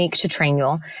little unique to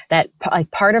Trainual that like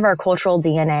part of our cultural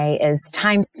DNA is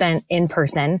time spent in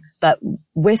person, but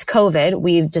with COVID,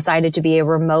 we've decided to be a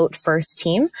remote first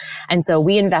team. And so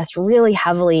we invest really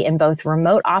heavily in both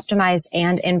remote optimized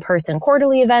and in-person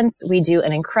quarterly events. We do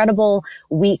an incredible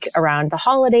week around the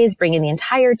holidays, bringing the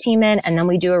entire team in, and then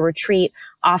we do a retreat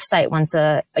offsite once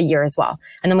a year as well.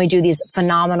 And then we do these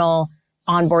phenomenal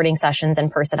onboarding sessions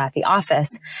in person at the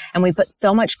office. And we put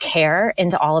so much care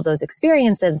into all of those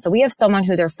experiences. So we have someone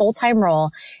who their full-time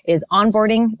role is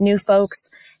onboarding new folks,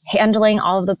 handling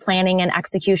all of the planning and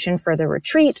execution for the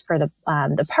retreat, for the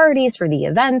parties, for the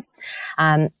events.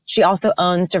 She also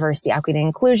owns diversity, equity, and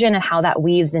inclusion and how that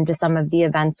weaves into some of the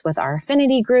events with our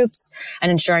affinity groups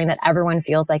and ensuring that everyone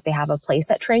feels like they have a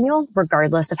place at Trainual,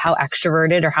 regardless of how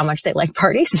extroverted or how much they like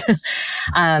parties.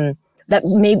 That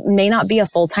may not be a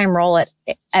full-time role at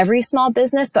every small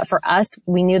business, but for us,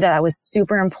 we knew that was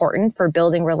super important for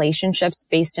building relationships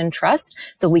based in trust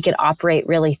so we could operate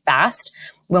really fast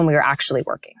when we were actually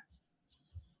working.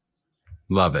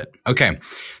 Love it. Okay.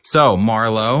 So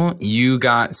Marlo, you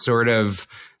got sort of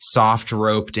soft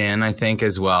roped in, I think,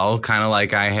 as well. Kind of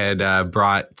like I had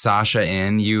brought Sasha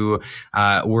in. You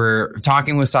were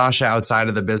talking with Sasha outside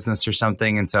of the business or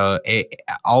something. And so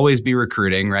always be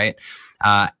recruiting, right?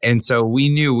 And so we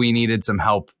knew we needed some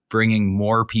help bringing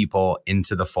more people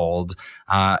into the fold.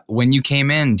 When you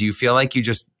came in, do you feel like you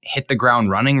just hit the ground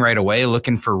running right away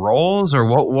looking for roles? Or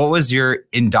what was your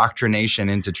indoctrination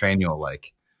into Trainual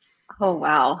like? Oh,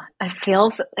 wow. It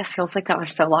feels like that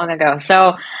was so long ago.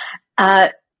 So,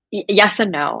 yes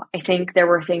and no. I think there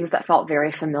were things that felt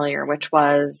very familiar, which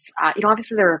was,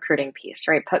 obviously the recruiting piece,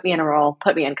 right? Put me in a role,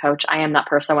 put me in coach. I am that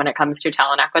person when it comes to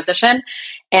talent acquisition.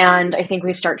 And I think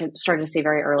we started to see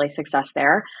very early success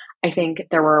there. I think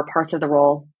there were parts of the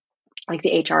role, like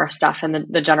the HR stuff and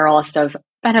the generalist of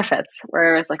benefits,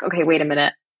 where it was like, okay, wait a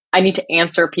minute. I need to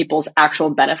answer people's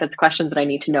actual benefits questions and I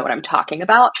need to know what I'm talking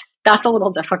about. That's a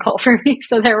little difficult for me.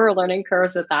 So there were learning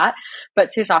curves with that.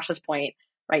 But to Sasha's point,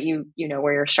 right, you know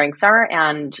where your strengths are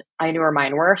and I knew where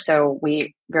mine were. So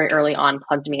we very early on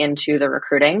plugged me into the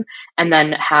recruiting and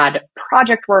then had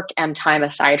project work and time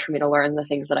aside for me to learn the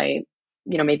things that I,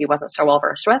 maybe wasn't so well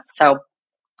versed with. So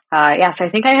so I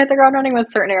think I hit the ground running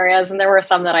with certain areas and there were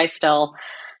some that I still,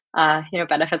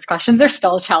 benefits questions are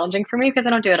still challenging for me because I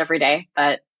don't do it every day.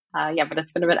 But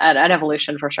it's been an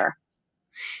evolution for sure.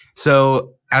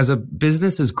 So as a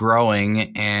business is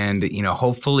growing and,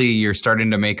 hopefully you're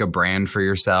starting to make a brand for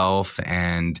yourself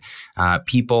and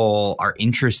people are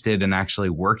interested in actually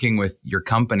working with your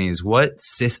companies, what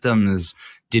systems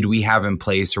did we have in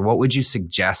place or what would you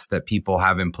suggest that people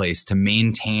have in place to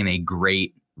maintain a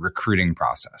great recruiting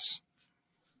process?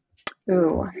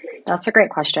 Ooh, that's a great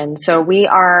question. So we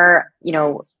are,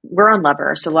 we're on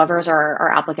Lever. So Lever is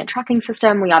our applicant tracking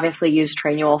system. We obviously use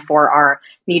Trainual for our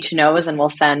need to knows, and we'll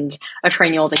send a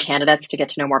Trainual to candidates to get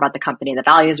to know more about the company and the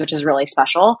values, which is really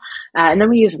special. And then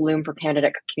we use Loom for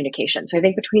candidate communication. So I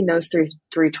think between those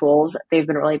three tools, they've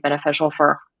been really beneficial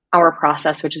for our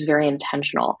process, which is very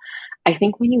intentional. I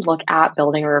think when you look at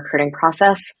building a recruiting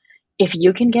process, if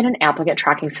you can get an applicant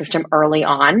tracking system early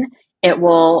on, it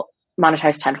will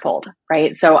monetize tenfold,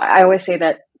 right? So I always say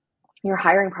that your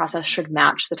hiring process should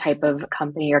match the type of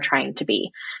company you're trying to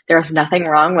be. There's nothing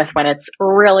wrong with when it's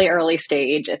really early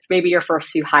stage. It's maybe your first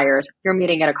few hires, you're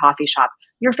meeting at a coffee shop,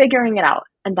 you're figuring it out,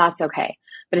 and that's okay.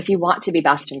 But if you want to be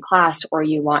best in class or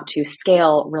you want to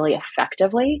scale really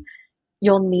effectively,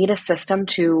 you'll need a system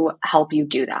to help you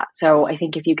do that. So I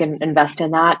think if you can invest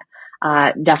in that,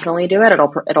 definitely do it.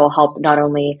 It'll help not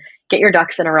only get your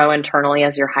ducks in a row internally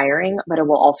as you're hiring, but it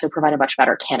will also provide a much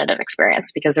better candidate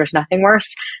experience because there's nothing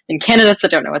worse than candidates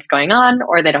that don't know what's going on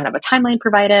or they don't have a timeline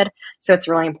provided. So it's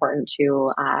really important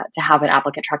to have an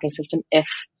applicant tracking system if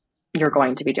you're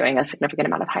going to be doing a significant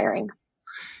amount of hiring.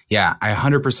 Yeah, I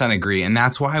 100% agree. And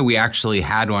that's why we actually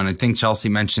had one. I think Chelsea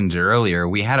mentioned it earlier.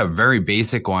 We had a very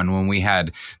basic one when we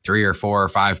had 3 or 4 or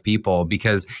 5 people,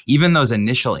 because even those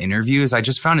initial interviews, I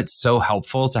just found it so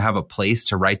helpful to have a place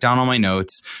to write down all my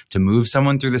notes, to move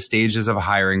someone through the stages of a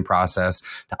hiring process,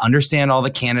 to understand all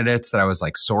the candidates that I was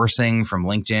like sourcing from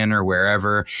LinkedIn or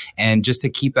wherever, and just to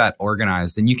keep that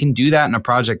organized. And you can do that in a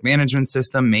project management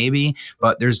system, maybe,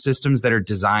 but there's systems that are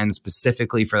designed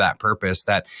specifically for that purpose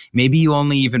that maybe you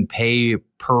only even even pay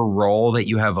per role that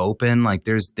you have open. Like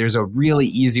there's a really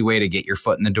easy way to get your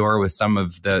foot in the door with some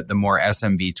of the more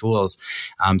SMB tools.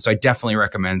 So I definitely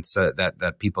recommend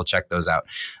that people check those out.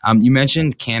 You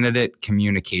mentioned candidate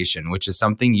communication, which is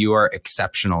something you are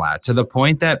exceptional at, to the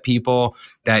point that people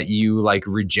that you like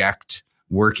reject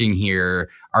working here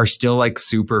are still like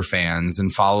super fans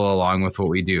and follow along with what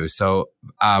we do. So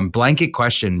blanket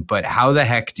question, but how the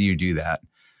heck do you do that?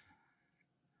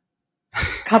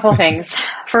 Couple things.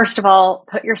 First of all,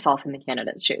 put yourself in the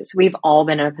candidate's shoes. We've all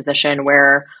been in a position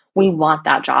where we want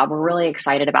that job. We're really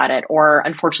excited about it. Or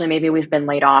unfortunately, maybe we've been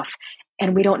laid off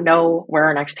and we don't know where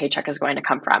our next paycheck is going to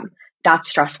come from. That's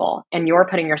stressful. And you're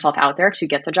putting yourself out there to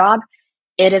get the job.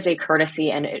 It is a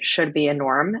courtesy and it should be a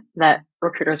norm that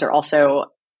recruiters are also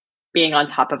being on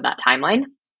top of that timeline.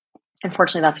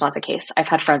 Unfortunately, that's not the case. I've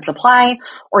had friends apply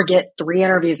or get 3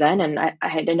 interviews in and I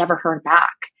had never heard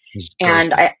back.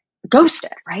 And I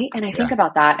ghosted, right? And I think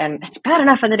about that, and it's bad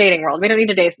enough in the dating world. We don't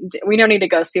need to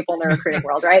ghost people in the recruiting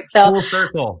world, right? So full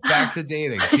circle back to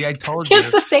dating. See, I told you.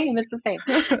 It's the same.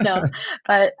 No,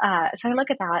 but so I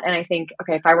look at that and I think,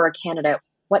 okay, if I were a candidate,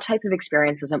 what type of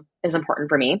experience is important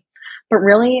for me? But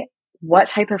really, what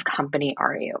type of company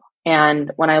are you?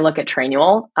 And when I look at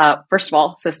Trainual, first of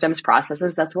all, systems,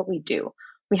 processes, that's what we do.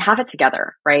 We have it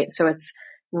together, right? So it's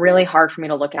really hard for me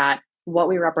to look at what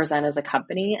we represent as a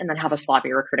company and then have a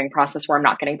sloppy recruiting process where I'm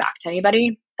not getting back to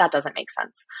anybody. That doesn't make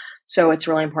sense. So it's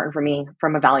really important for me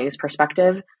from a values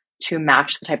perspective to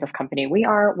match the type of company we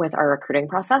are with our recruiting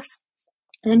process.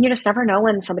 And then you just never know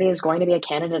when somebody is going to be a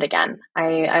candidate again.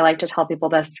 I like to tell people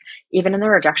this, even in the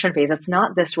rejection phase, it's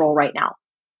not this role right now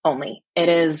only. It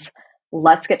is,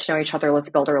 let's get to know each other.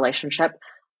 Let's build a relationship.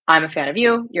 I'm a fan of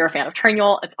you. You're a fan of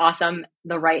Trainual. It's awesome.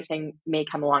 The right thing may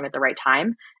come along at the right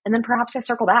time. And then perhaps I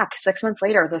circle back 6 months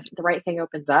later, the right thing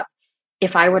opens up.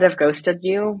 If I would have ghosted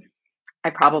you,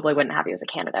 I probably wouldn't have you as a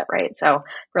candidate, right? So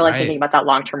really thinking about that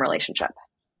long-term relationship.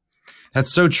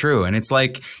 That's so true. And it's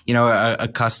like, you know, a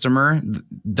customer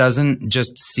doesn't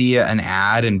just see an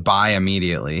ad and buy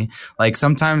immediately. Like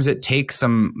sometimes it takes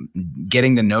some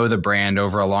getting to know the brand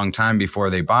over a long time before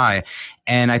they buy.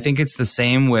 And I think it's the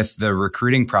same with the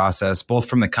recruiting process, both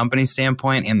from the company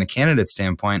standpoint and the candidate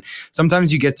standpoint.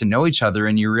 Sometimes you get to know each other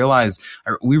and you realize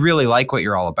we really like what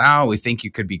you're all about. We think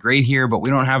you could be great here, but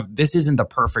this isn't the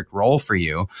perfect role for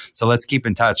you. So let's keep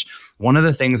in touch. One of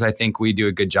the things I think we do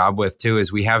a good job with too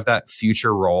is we have that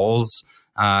future roles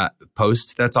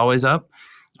post that's always up.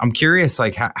 I'm curious,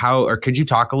 like how, or could you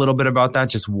talk a little bit about that?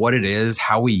 Just what it is,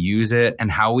 how we use it,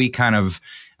 and how we kind of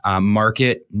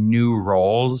market new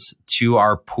roles to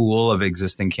our pool of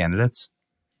existing candidates?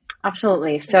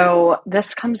 Absolutely. So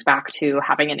this comes back to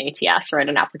having an ATS, right,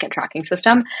 an applicant tracking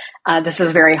system. This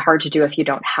is very hard to do if you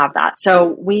don't have that.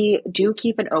 So we do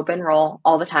keep an open role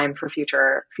all the time for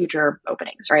future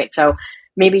openings, right? So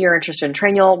maybe you're interested in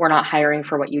Trainual. We're not hiring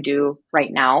for what you do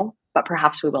right now, but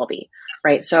perhaps we will be,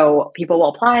 right? So people will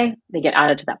apply, they get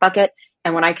added to that bucket.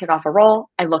 And when I kick off a role,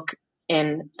 I look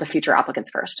in the future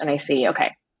applicants first and I see, okay,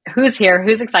 who's here?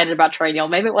 Who's excited about Trainual?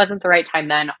 Maybe it wasn't the right time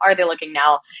then. Are they looking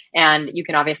now? And you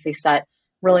can obviously set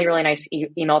really, really nice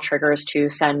email triggers to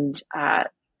send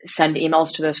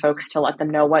emails to those folks to let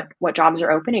them know what jobs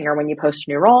are opening or when you post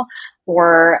a new role,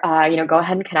 or go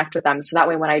ahead and connect with them. So that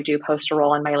way, when I do post a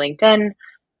role on my LinkedIn,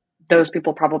 those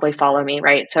people probably follow me,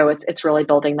 right? So it's really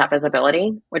building that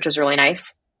visibility, which is really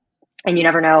nice. And you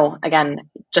never know, again,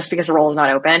 just because a role is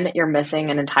not open, you're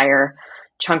missing an entire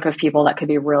chunk of people that could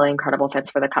be really incredible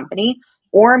fits for the company.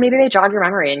 Or maybe they jog your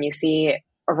memory and you see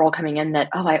a role coming in that,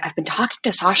 I've been talking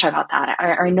to Sasha about that.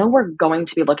 I know we're going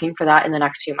to be looking for that in the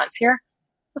next few months here.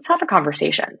 Let's have a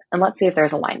conversation and let's see if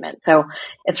there's alignment. So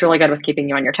it's really good with keeping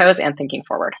you on your toes and thinking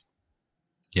forward.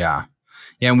 Yeah.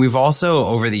 Yeah. And we've also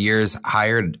over the years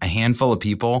hired a handful of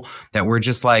people that we're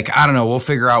just like, I don't know, we'll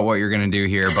figure out what you're going to do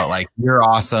here, but like, you're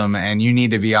awesome and you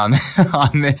need to be on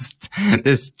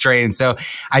this train. So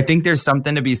I think there's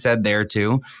something to be said there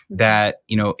too, that,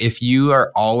 if you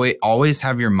are always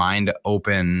have your mind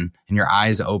open and your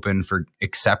eyes open for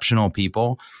exceptional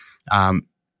people,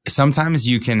 sometimes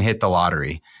you can hit the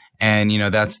lottery. And,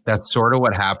 that's sort of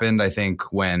what happened, I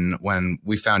think, when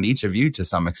we found each of you to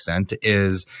some extent,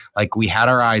 is like we had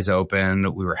our eyes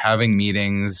open, we were having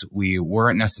meetings, we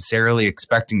weren't necessarily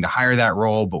expecting to hire that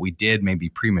role, but we did maybe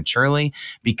prematurely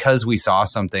because we saw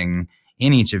something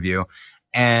in each of you.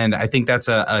 And I think that's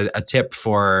a tip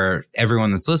for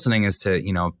everyone that's listening is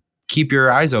to, keep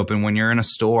your eyes open when you're in a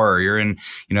store or you're in,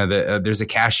 there's a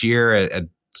cashier at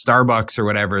Starbucks or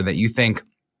whatever that you think,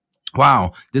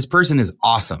 wow, this person is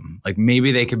awesome. Like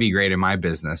maybe they could be great in my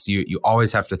business. You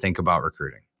always have to think about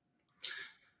recruiting.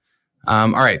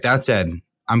 All right. That said,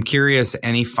 I'm curious,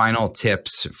 any final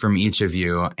tips from each of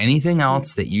you? Anything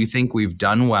else that you think we've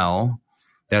done well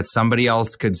that somebody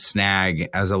else could snag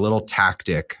as a little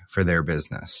tactic for their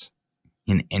business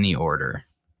in any order?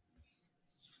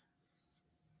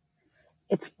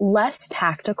 It's less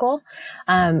tactical,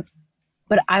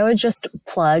 but I would just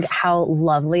plug how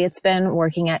lovely it's been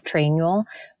working at Trainual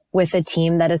with a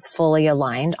team that is fully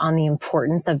aligned on the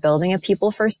importance of building a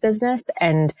people first business,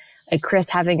 and Chris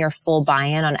having your full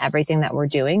buy-in on everything that we're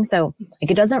doing. So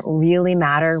it doesn't really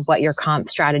matter what your comp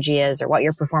strategy is or what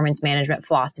your performance management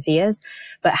philosophy is,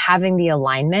 but having the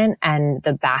alignment and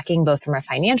the backing, both from a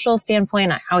financial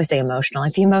standpoint, I always say emotional,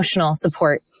 like the emotional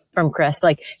support from Chris, but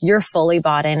like you're fully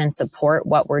bought in and support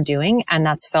what we're doing. And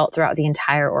that's felt throughout the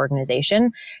entire organization.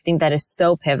 I think that is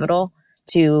so pivotal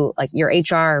to like your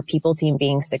HR or people team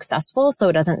being successful. So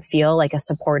it doesn't feel like a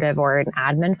supportive or an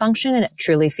admin function. And it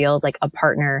truly feels like a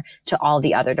partner to all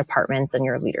the other departments and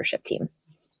your leadership team.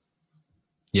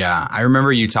 Yeah, I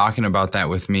remember you talking about that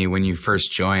with me when you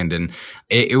first joined, and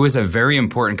it was a very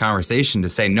important conversation to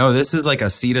say, no, this is like a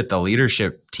seat at the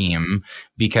leadership team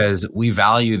because we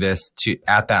value this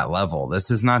at that level. This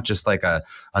is not just like a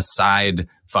side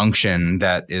function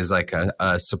that is like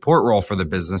a support role for the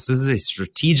business. This is a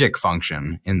strategic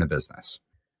function in the business.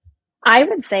 I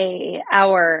would say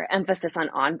our emphasis on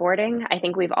onboarding, I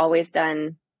think we've always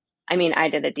done. I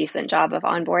did a decent job of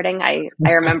onboarding. I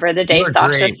remember the day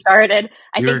Sasha started.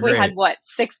 I think we had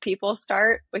 6 people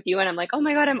start with you, and I'm like, oh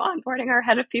my God, I'm onboarding our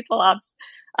head of people ops.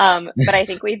 But I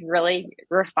think we've really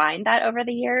refined that over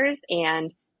the years,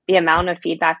 and the amount of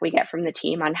feedback we get from the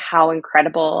team on how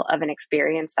incredible of an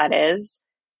experience that is.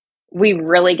 We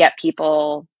really get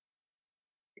people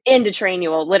into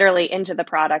Trainual, literally into the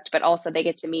product, but also they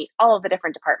get to meet all of the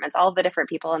different departments, all of the different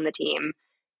people in the team.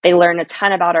 They learn a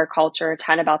ton about our culture, a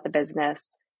ton about the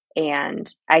business.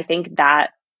 And I think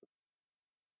that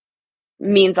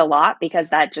means a lot because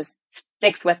that just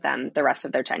sticks with them the rest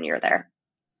of their tenure there.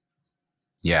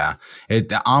 Yeah.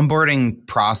 The onboarding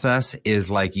process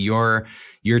is like your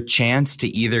chance to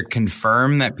either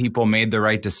confirm that people made the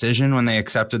right decision when they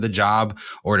accepted the job,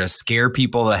 or to scare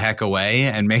people the heck away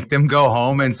and make them go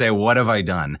home and say, what have I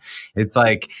done? It's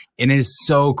like, it is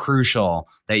so crucial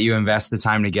that you invest the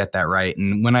time to get that right.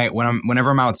 And whenever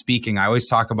I'm out speaking, I always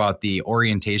talk about the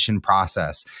orientation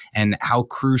process and how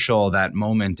crucial that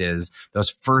moment is, those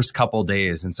first couple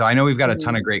days. And so I know we've got a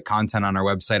ton of great content on our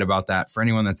website about that for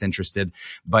anyone that's interested,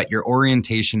 but your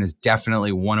orientation is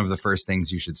definitely one of the first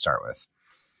things you should start with.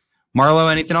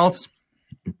 Marlo, anything else?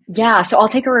 Yeah, so I'll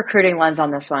take a recruiting lens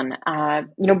on this one.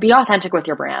 Be authentic with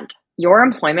your brand. Your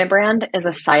employment brand is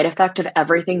a side effect of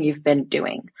everything you've been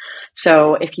doing.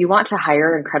 So if you want to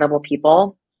hire incredible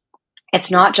people, it's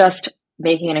not just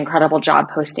making an incredible job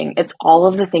posting. It's all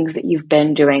of the things that you've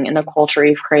been doing and the culture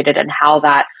you've created and how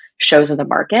that shows in the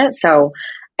market. So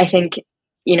I think,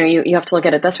 you have to look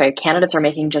at it this way. Candidates are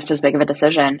making just as big of a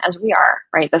decision as we are,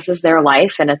 right? This is their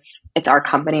life and it's our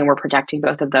company, and we're protecting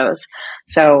both of those.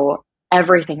 So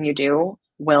everything you do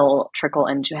will trickle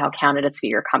into how candidates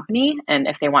view your company and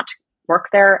if they want to work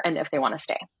there and if they want to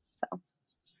stay. So.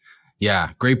 Yeah,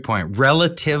 great point.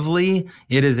 Relatively,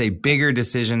 it is a bigger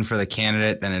decision for the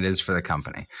candidate than it is for the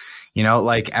company.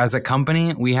 Like as a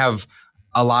company, we have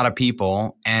a lot of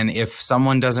people, and if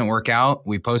someone doesn't work out,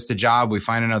 we post a job, we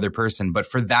find another person. But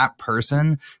for that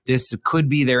person, this could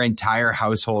be their entire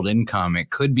household income. It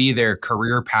could be their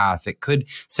career path. It could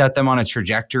set them on a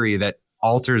trajectory that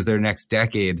alters their next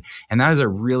decade. And that is a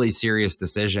really serious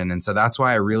decision. And so that's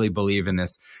why I really believe in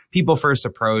this people first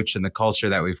approach and the culture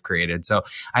that we've created. So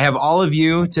I have all of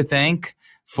you to thank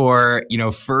for,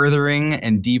 furthering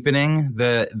and deepening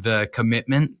the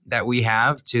commitment that we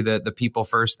have to the people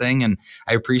first thing. And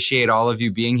I appreciate all of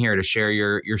you being here to share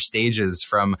your stages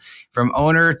from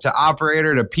owner to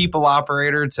operator to people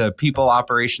operator to people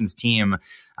operations team.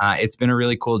 It's been a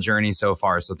really cool journey so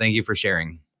far. So thank you for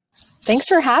sharing. Thanks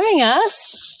for having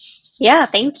us. Yeah,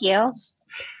 thank you.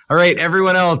 All right,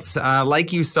 everyone else,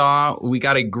 like you saw, we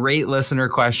got a great listener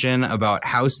question about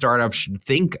how startups should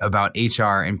think about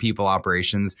HR and people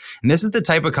operations. And this is the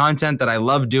type of content that I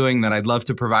love doing, that I'd love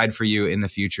to provide for you in the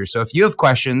future. So if you have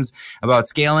questions about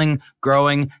scaling,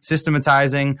 growing,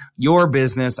 systematizing your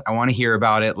business, I want to hear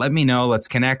about it. Let me know. Let's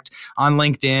connect on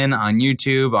LinkedIn, on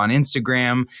YouTube, on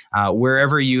Instagram,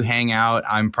 wherever you hang out.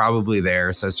 I'm probably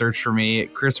there. So search for me,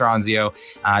 Chris Ronzio.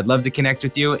 I'd love to connect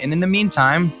with you. And in the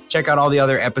meantime, check out all the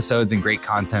other episodes and great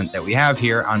content that we have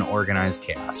here on Organized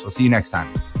Chaos. We'll see you next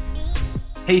time.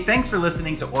 Hey, thanks for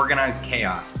listening to Organized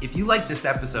Chaos. If you like this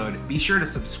episode, be sure to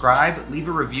subscribe, leave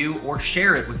a review, or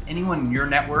share it with anyone in your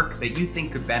network that you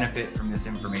think could benefit from this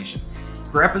information.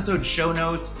 For episode show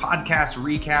notes, podcast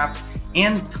recaps,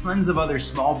 and tons of other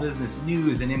small business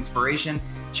news and inspiration,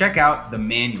 check out The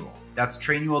Manual. That's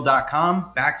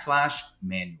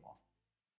trainual.com/manual.